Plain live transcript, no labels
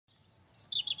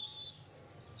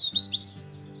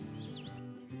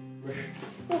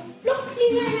The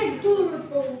fluffy and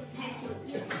adorable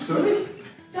petals. Sorry?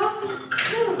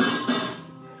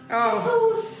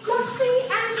 Oh. Fluffy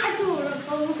and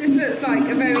adorable. This looks like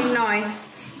a very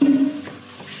nice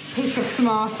heap of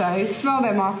tomatoes. Smell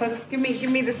them, Martha. Give me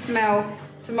the tomato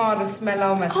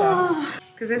smellometer.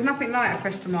 Because there's nothing like a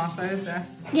fresh tomato, is there?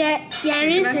 Yeah, there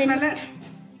isn't. Can I smell it?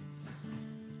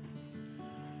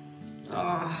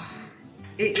 Oh,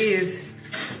 it is.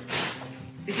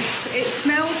 It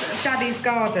smells of Daddy's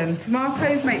garden.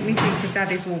 Tomatoes make me think of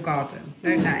Daddy's wall garden,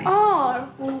 don't they? Oh,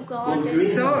 wall garden.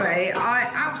 Sorry, I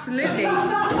absolutely.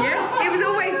 Yeah, it was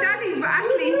always Daddy's, but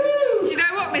actually, do you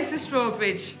know what, Mr.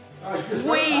 Strawbridge?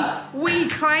 We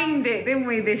trained it, didn't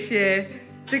we, this year?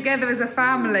 Together as a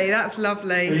family. That's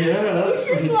lovely. Yeah.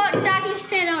 This is what Daddy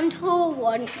said on tour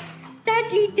once.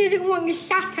 Daddy didn't want a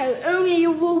chateau, only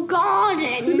a wall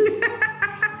garden. Did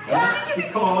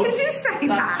you say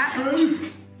that? True.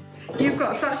 You've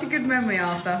got such a good memory,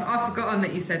 Arthur. I've forgotten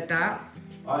that you said that.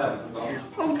 I haven't forgotten.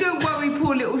 Oh, don't worry,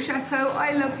 poor little Chateau.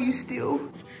 I love you still.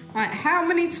 Right, how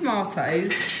many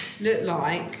tomatoes look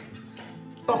like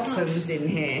bottoms in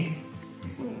here?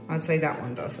 I'd say that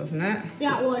one does, doesn't it?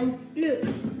 That one, look.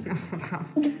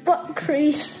 Oh, The butt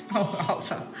crease.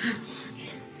 Arthur.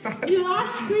 You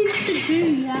asked me to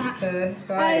do that.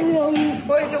 Right. I will.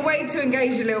 Well, it's a way to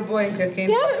engage a little boy in cooking.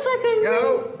 That looks like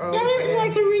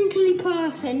like a wrinkly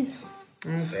person.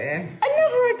 Oh dear.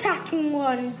 Another attacking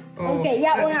one. Oh, Okay,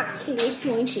 that one actually is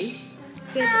pointy.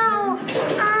 Ow!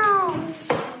 Ow!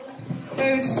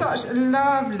 There is such a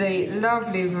lovely,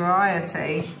 lovely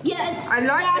variety. Yeah. I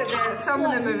like that some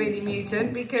of them are really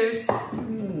mutant because...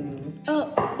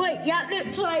 Oh, wait, that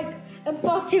looks like a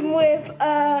bottom with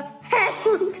a head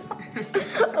on top.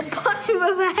 A bottom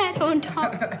with a head on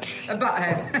top. A butt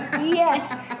head.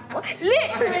 Yes.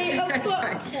 Literally a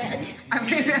butt head. I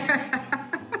mean...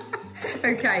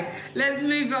 Okay, let's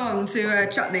move on to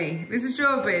Chutney. Mrs.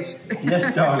 Strawbridge.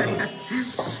 Yes, darling.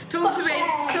 Talk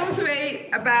to me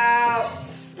about...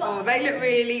 Oh, they look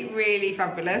really, really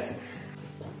fabulous.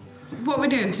 What we're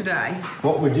doing today?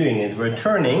 What we're doing is we're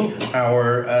turning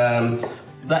our,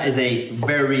 that is a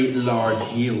very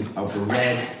large yield of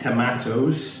red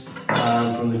tomatoes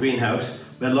from the greenhouse.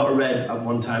 We had a lot of red at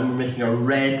one time. We're making a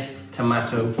red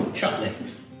tomato chutney.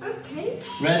 Okay.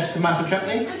 Red tomato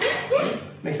chutney?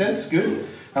 Makes sense? Good.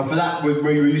 And for that,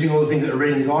 we're using all the things that are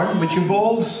red in the garden, which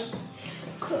involves...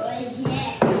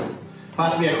 Courgette.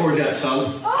 Pass me a courgette,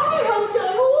 son.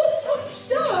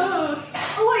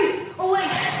 Oh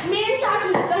wait, me and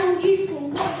Daddy found useful.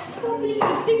 That's probably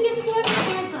the biggest one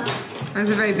ever. That's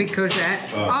a very big courgette.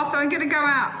 Oh. Arthur, I'm going to go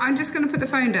out. I'm just going to put the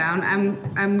phone down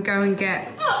and go and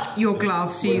get your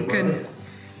glove so you can...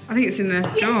 I think it's in the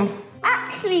drawer.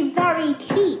 Actually very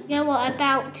cheap. They were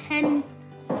about 10...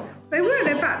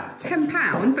 They're about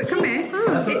 £10, but come here.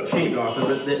 That's not cheap, Arthur,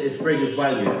 but it's very good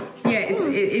value. Yeah, it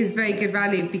is very good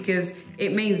value because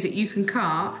it means that you can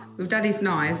cut with Daddy's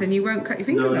knives and you won't cut your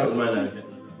fingers No, off. not my knife.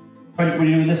 What do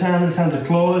you do with this hand? This hand's a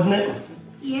claw, isn't it?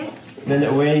 Yeah. Bend it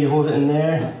away, you hold it in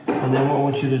there, and then what I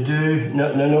want you to do...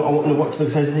 No, I want to watch the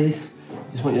size of these.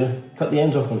 Just want you to cut the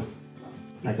ends off them.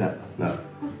 Like that. No.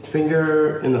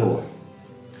 Finger in the hole.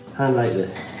 Hand like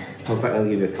this. In fact, I'll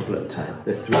give you a couple at a time.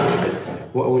 There's 3.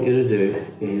 What I want you to do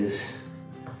is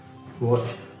watch,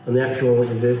 and the actual one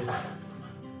I want you to do.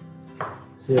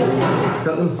 See how you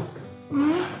cut them?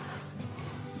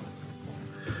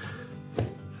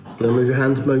 Now move your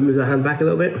hand, move that hand back a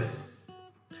little bit.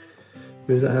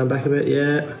 Move that hand back a bit,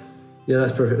 yeah. Yeah,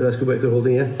 that's perfect. That's good, good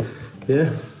holding, yeah.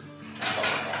 Yeah.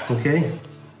 Okay.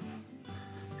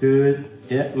 Good.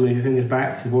 Yeah, move your fingers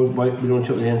back because we don't want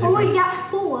to chop the ends. Oh wait, that's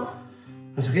 4.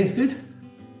 That's okay, it's good.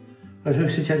 I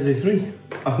suppose you had to do 3.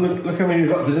 Oh, look how many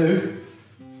you've got to do.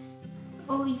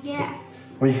 Oh yeah.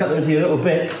 When you cut them into your little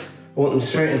bits, I want them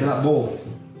straight into that bowl.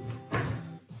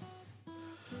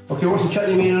 Okay, what's the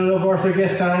chutney made out of, Arthur?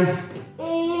 Guess time.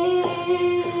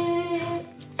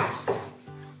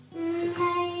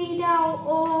 Made out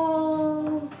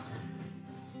of...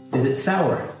 Is it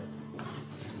sour?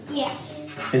 Yes.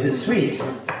 Is it sweet?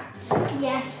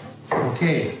 Yes.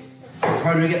 Okay.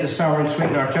 How do we get the sour and sweet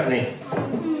in our chutney?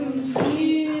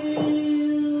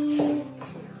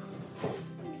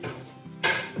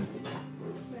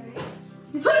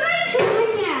 You put raisins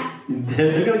in there.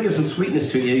 They're going to give some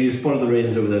sweetness to you. Use part of the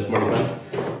raisins over there, smarty pants.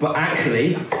 But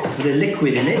actually, with the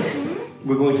liquid in it,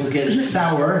 we're going to get a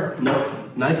sour. No,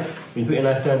 knife. You put your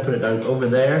knife down, put it down over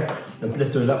there, and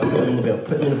lift those up and put them in the bowl.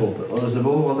 Put them in the bowl. Put all those in the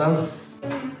bowl. Well done.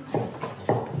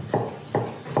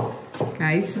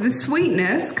 Okay, so the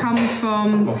sweetness comes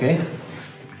from... Okay.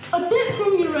 A bit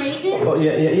from your raisins. Oh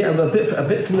yeah. A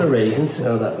bit from the raisins.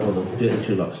 Oh, hold on. Do it in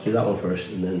 2 lots. Do that one first,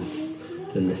 and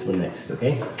then this one next.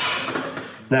 Okay.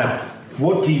 Now,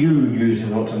 what do you use if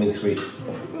you want something sweet?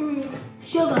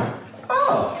 Sugar.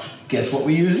 Oh, guess what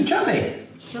we use in chutney?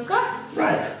 Sugar.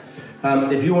 Right.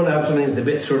 If you want to have something that's a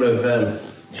bit sort of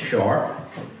sharp,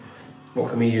 what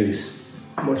can we use?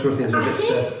 What sort of things are a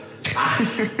bit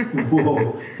acid?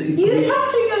 Whoa. You'd have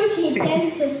to go to your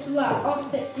dentist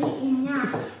after eating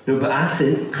that. No, but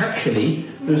acid, actually,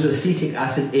 there's acetic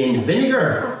acid in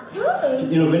vinegar.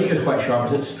 Good. You know, vinegar is quite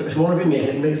sharp, isn't it? Smaller if you make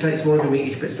it, make it slightly smaller if you make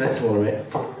each bit slightly smaller,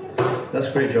 right? That's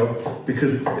a great job,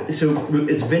 because so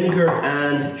it's vinegar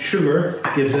and sugar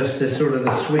gives us this sort of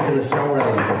the sweet and the sour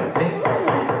element of it,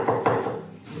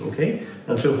 okay? Okay,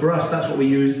 and so for us, that's what we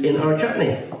use in our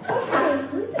chutney.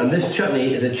 And this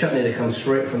chutney is a chutney that comes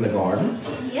straight from the garden,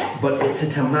 but it's a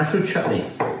tomato chutney,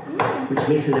 which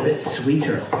makes it a bit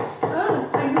sweeter. Oh,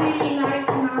 I really like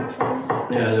tomatoes.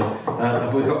 Yeah, I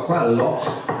know. We've got quite a lot.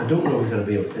 I don't know if we're going to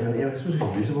be able to. Yeah, I suppose we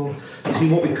can use them all. You see,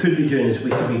 what we could be doing is we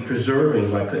could be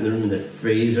preserving by putting them in the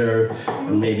freezer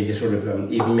and maybe just sort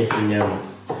of even making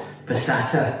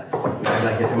passata, which is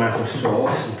like a tomato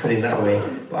sauce, and putting that away.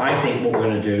 But I think what we're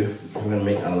going to do is we're going to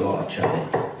make a lot of chutney.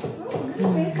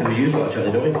 Because we use a lot of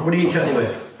chutney, don't we? What do you eat chutney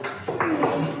with?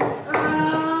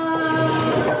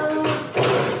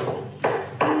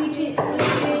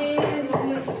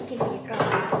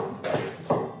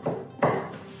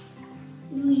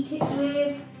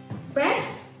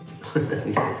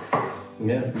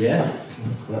 Yeah,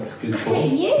 that's good.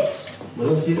 Yes. What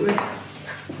else do you do it with?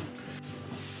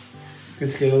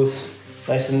 Good skills.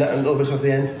 Nice and little bits off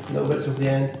the end. Little bits off the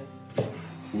end.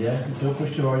 Yeah, don't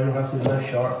push too hard. You don't have to be nice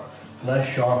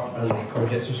sharp, and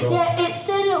courgettes or so. Yeah, it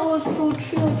said it was for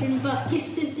children, but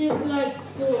this isn't like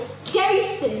for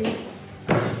Jason.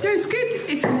 No, it's good.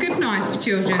 It's a good knife for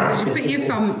children because you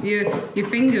put your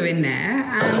finger in there,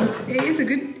 and it's a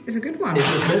good one.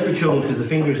 It's meant for children because the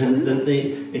fingers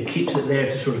it keeps it there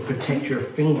to sort of protect your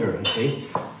finger, you see.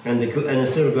 And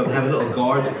instead of have a little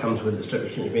guard that comes with it to start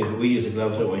protecting your finger, we use the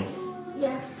gloves, don't we?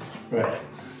 Yeah. Right.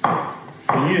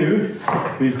 For you,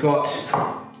 we've got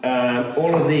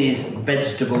all of these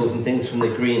vegetables and things from the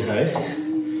greenhouse.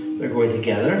 They're going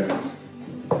together.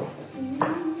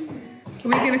 Are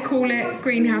we going to call it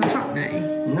greenhouse chutney?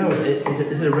 No,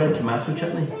 is it a red tomato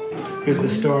chutney? Because the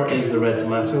star is the red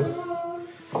tomato.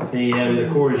 The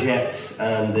courgettes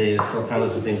and the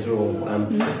sultanas and things are all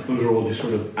those are all just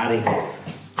sort of adding things.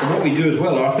 And what we do as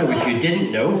well, Arthur, which you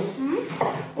didn't know.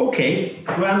 Okay,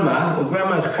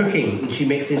 Grandma's cooking and she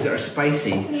makes things that are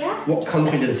spicy. Yeah. What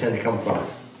country does it tend to come from?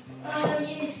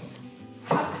 Yes.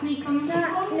 Chutney comes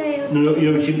out. No. No,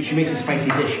 you know, she makes a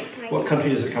spicy dish. What country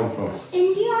does it come from?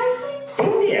 India, I think.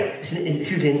 India. It's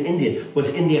usually in India. Well,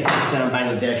 it's India, Pakistan,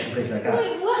 Bangladesh, and places like that.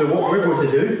 Wait, what? So what we're going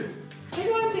to do. Where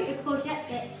do I put the courgette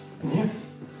bits? Yeah.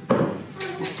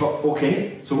 But,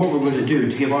 okay, so what we're going to do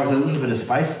to give ours a little bit of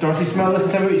spice. Dorothy, smell this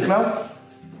and tell me what you smell.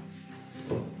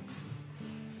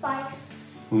 Spice.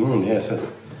 Yes.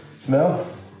 Smell.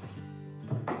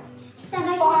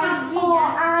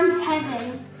 And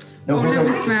heaven. No, Let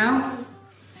me smell.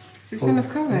 Does it smell of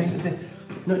curry?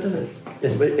 No, it doesn't.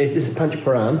 This is punch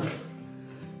paran.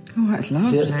 Oh, that's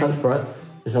lovely. See, that's punch paran.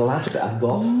 It's the last bit I've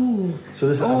got. Ooh. So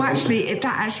this. That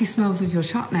actually smells of your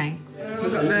chutney.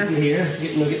 We've got the here.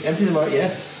 Empty them out, yeah.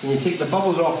 And you take the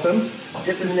bubbles off them.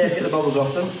 Dip them in there, get the bubbles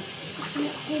off them.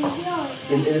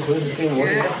 In this one, this is clean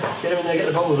water. Yeah. Get them in there, get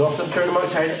the bubbles off them. Turn them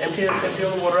outside. Empty all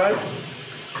the water out.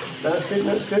 That's good.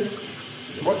 That's good.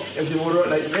 Watch. Empty the water out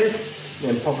like this.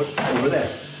 And then pop it over there.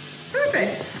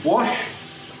 perfect. Wash,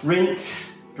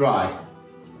 rinse, dry.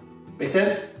 Make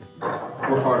sense?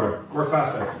 Work harder. Work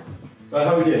faster. Right,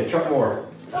 how are we doing? Chuck more.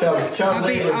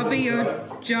 I'll be your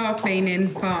jar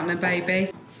cleaning partner,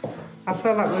 baby. I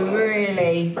feel like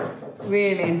we're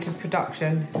really into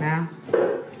production now.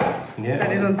 Yeah.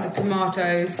 That is onto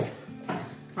tomatoes.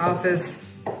 Arthur's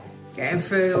getting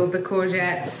through all the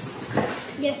courgettes.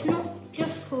 Yes, not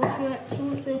just courgettes,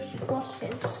 also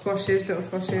squashes. Squashes, little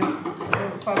squashes.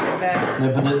 Quite a bit there.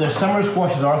 No, but there's summer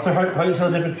squashes, Arthur. How do you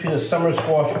tell the difference between a summer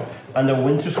squash and a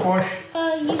winter squash?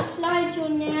 You slide your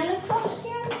nail across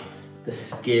here. The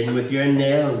skin with your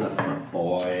nails, that's my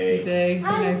boy. You do, you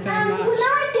know so and much. when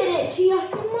I did it to your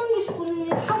humongous one in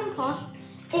the compost,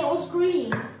 it was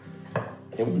green.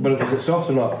 But was it soft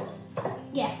or not?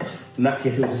 Yes. In that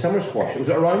case, it was a summer squash. Was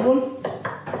it a round one?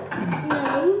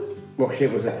 No. What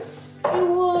shape was it? It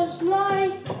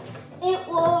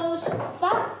was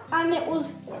fat and it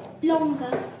was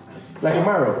longer. Like a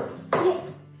marrow? Yeah.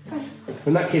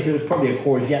 In that case, it was probably a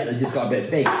courgette that just got a bit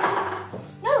big.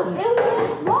 No, it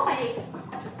was white.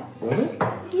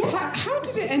 How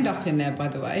did it end up in there, by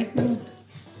the way?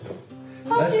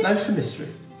 Life's a mystery.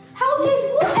 How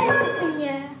did what end up in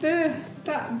there?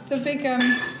 The big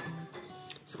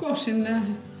squash in there.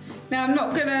 Now I'm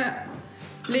not gonna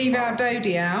leave our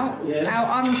Dodie out,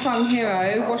 our unsung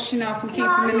hero, washing up and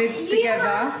keeping the lids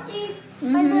together.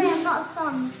 By the way, I'm not a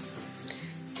son.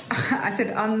 I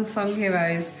said unsung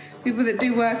heroes. People that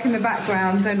do work in the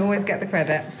background don't always get the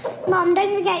credit. Mum,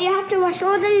 don't forget you have to wash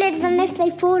all the lids unless they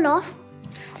fall off.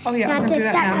 Oh yeah, I'm gonna do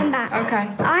that now. Okay.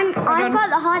 I've got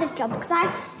the hardest job because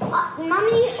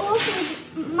Mummy's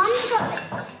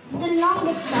got the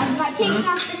longest job, like taking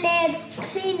off the lids,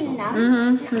 cleaning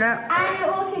them, Yeah. and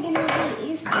also giving me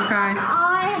these. Okay. And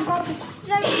I have got the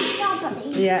slowest job on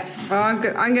these. Yeah. Well, I'm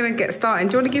gonna get started.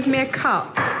 Do you want to give me a cut?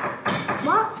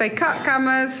 What? Say cut,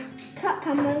 cameras. Cut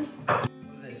cameras.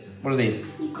 What are these?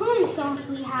 The cornichons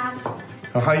we have.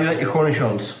 Oh, how do you like your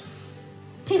cornichons?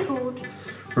 Pickled.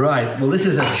 Right, well this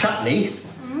is a chutney,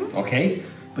 okay,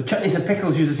 but chutneys and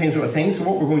pickles use the same sort of thing, so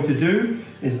what we're going to do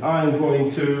is I'm going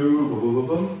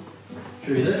to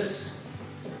show you this.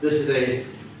 This is a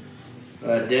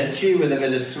deadchi with a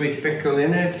bit of sweet pickle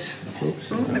in it.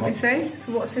 Oops, Let me see.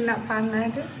 So what's in that pan there,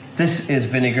 Dick? This is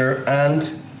vinegar and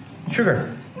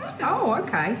sugar. Oh,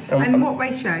 okay. And what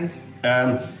ratios?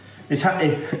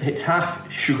 It's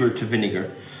half sugar to vinegar,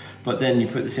 but then you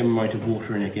put the same amount of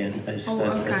water in again as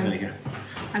vinegar.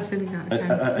 As vinegar,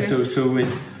 okay. So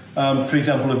it's, for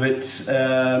example,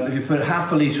 if you put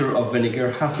half a litre of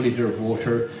vinegar, half a litre of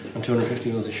water, and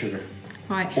 250 ml of sugar.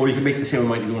 Right. Or you can make the same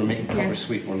amount if you want to make a proper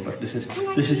sweet one. But this is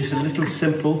just a little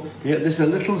simple. Yeah, this is a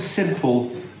little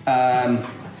simple.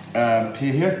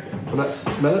 See here? Well,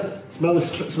 smell it.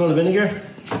 Smell the vinegar.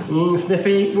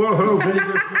 Sniffy. Whoa,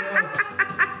 vinegar smell.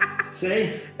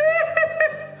 See?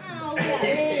 Oh, that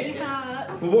really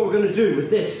hurt. Well, what we're going to do with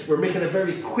this, we're making a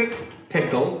very quick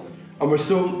pickle, and we're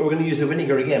going to use the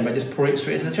vinegar again by just pouring it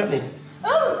straight into the chutney.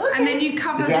 Oh, okay. And then you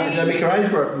cover Did I make your eyes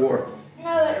water?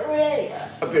 No, it really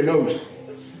hurt. Up your nose.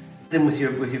 In with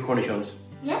your cornichons.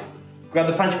 Yeah. Grab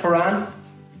the panch paran.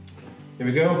 Here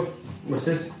we go. What's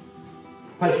this?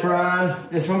 Panch paran.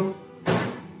 This one.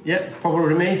 Yep, pop it over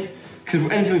to me.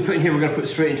 Because anything we put in here, we're going to put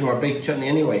straight into our big chutney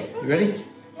anyway. You ready?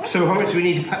 So how much do we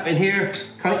need to put in here?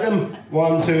 Count them.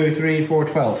 1, 2, 3, 4,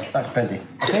 12. That's plenty.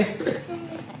 Okay?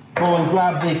 Go and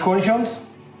grab the cornichons.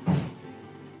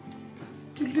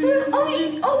 Are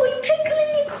we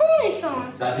pickling the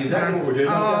cornichons? That's exactly what we're doing.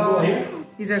 Oh, Here.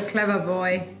 he's a clever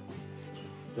boy.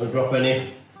 Don't drop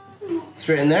any.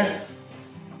 Straight in there.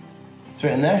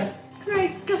 Straight in there. Can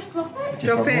I just drop it?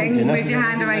 Drop it and move your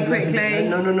hand away quickly.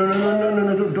 No,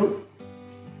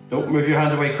 don't move your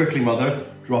hand away quickly, Mother.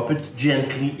 Drop it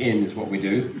gently in is what we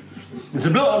do. It's a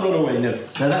blow, run away. No.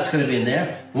 Now that's going to be in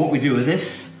there. And what we do with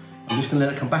this, I'm just going to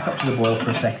let it come back up to the boil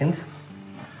for a second.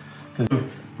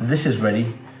 This is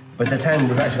ready. By the time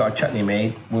we've actually got a chutney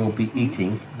made, we'll be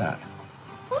eating that.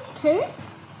 Okay.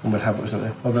 And we'll have it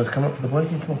something. Oh, that's come up to the boil.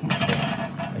 Come on.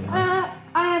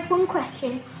 I have one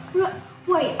question.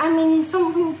 Wait, I mean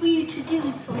something for you to do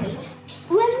for me.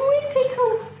 When we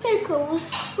pickle pickles,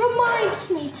 reminds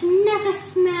me to never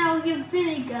smell your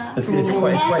vinegar. It's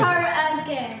quite. Ever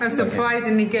again. That's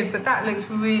surprisingly good, but that looks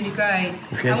really great.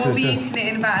 Okay, and so we'll be eating it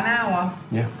in about an hour.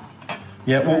 Yeah.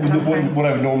 Yeah, what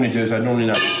I would normally do is I'd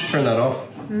normally turn that off.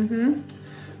 And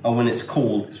when it's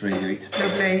cold, it's ready to eat.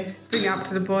 Lovely. Bring it up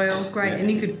to the boil. Great. Yeah. And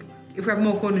you could, if we have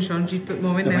more cornichons, you'd put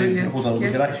more in there, wouldn't you? Hold on,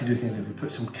 we could actually do things like we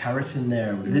put some carrot in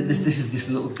there. This is just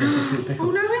a little sweet pickle.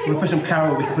 Oh, no way. We put some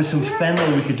carrot, we could put some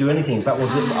fennel, we could do anything.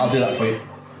 I'll do that for you.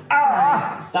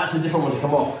 Ah! That's a different one to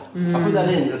come off. I'll put that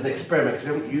in as an experiment because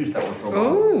we haven't used that one for a while.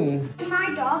 Oh.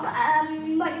 My job,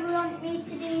 what do you want me to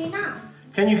do now?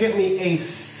 Can you get me a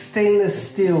stainless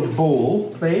steel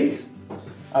bowl, please?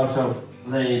 Out of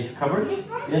the cupboard. This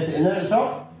one? Yes, in there at the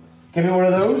top. Give me one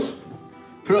of those.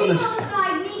 Put it on this.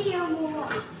 Like medium or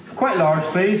Quite large,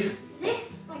 please. this,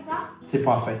 like that? C'est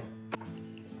parfait.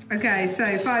 Okay, so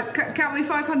count me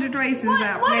 500 raisins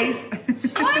out, please.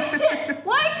 Why is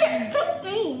it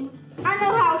 15? I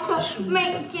know how to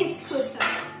make this quicker.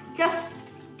 Just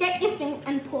get your thing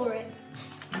and pour it.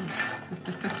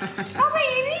 Oh, wait,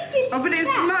 you need this. Oh, but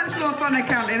it's much more fun at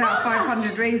counting out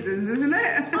 500 raisins, isn't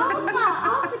it? Oh,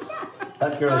 half a chest.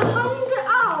 That girl.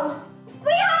 100,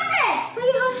 300!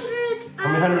 300. How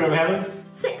many hundred are we having?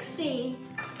 16.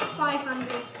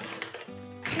 500.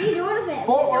 I need all of it.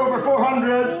 We're over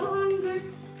 400.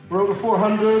 400. We're over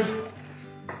 400.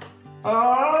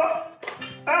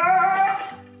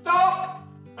 Stop!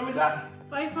 How many's that?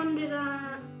 500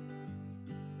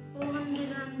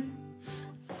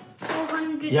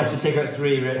 400. You have to take out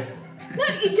 3, Rick. No,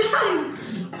 you don't.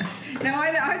 No,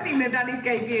 I think that Daddy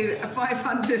gave you a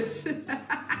 500.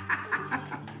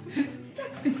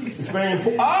 It's very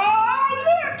important. Oh,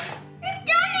 look! You've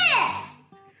done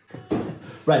it!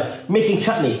 Right, making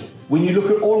chutney. When you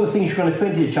look at all the things you're going to put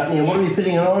into your chutney, and what are we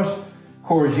putting in ours?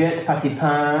 Courgettes, pâté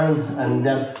pan, and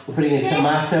we're putting in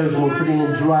tomatoes, and we're putting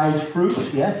in dried fruit,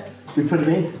 yes? We put them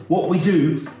in. What we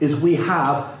do is we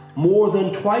have more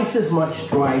than twice as much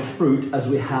dried fruit as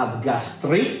we have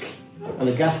gastrique. And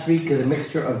a gastrique is a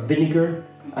mixture of vinegar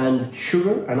and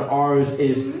sugar, and ours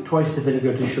is twice the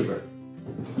vinegar to sugar.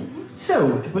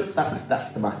 So, to put that's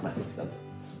the mathematics then.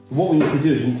 What we need to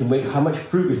do is we need to make how much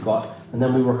fruit we've got, and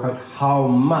then we work out how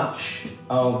much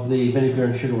of the vinegar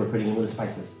and sugar we're putting in with the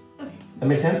spices. Does that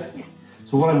make sense? Yeah.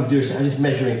 So what I'm going to do is I'm just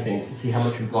measuring things to see how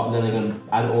much we've got, and then I'm going to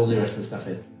add all the rest of the stuff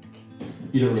in.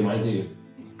 You don't really mind, do you?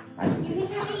 I do.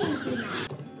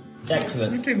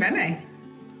 Excellent. Not too many.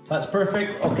 That's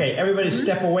perfect. Okay, everybody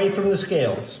step away from the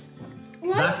scales.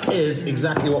 That is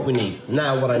exactly what we need.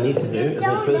 Now what I need to do is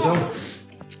I put this on.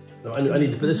 No, I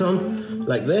need to put this on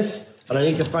like this. And I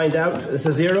need to find out, it's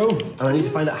a 0, and I need to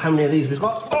find out how many of these we've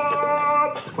got.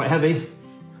 Oh, it's quite heavy.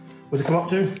 What does it come up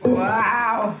to?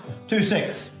 Wow.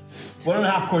 2.6.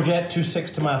 1.5 courgette,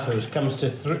 2.6 tomatoes. Comes to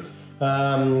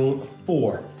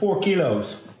 4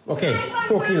 kilos. Okay,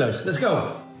 4 kilos. Let's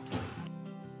go.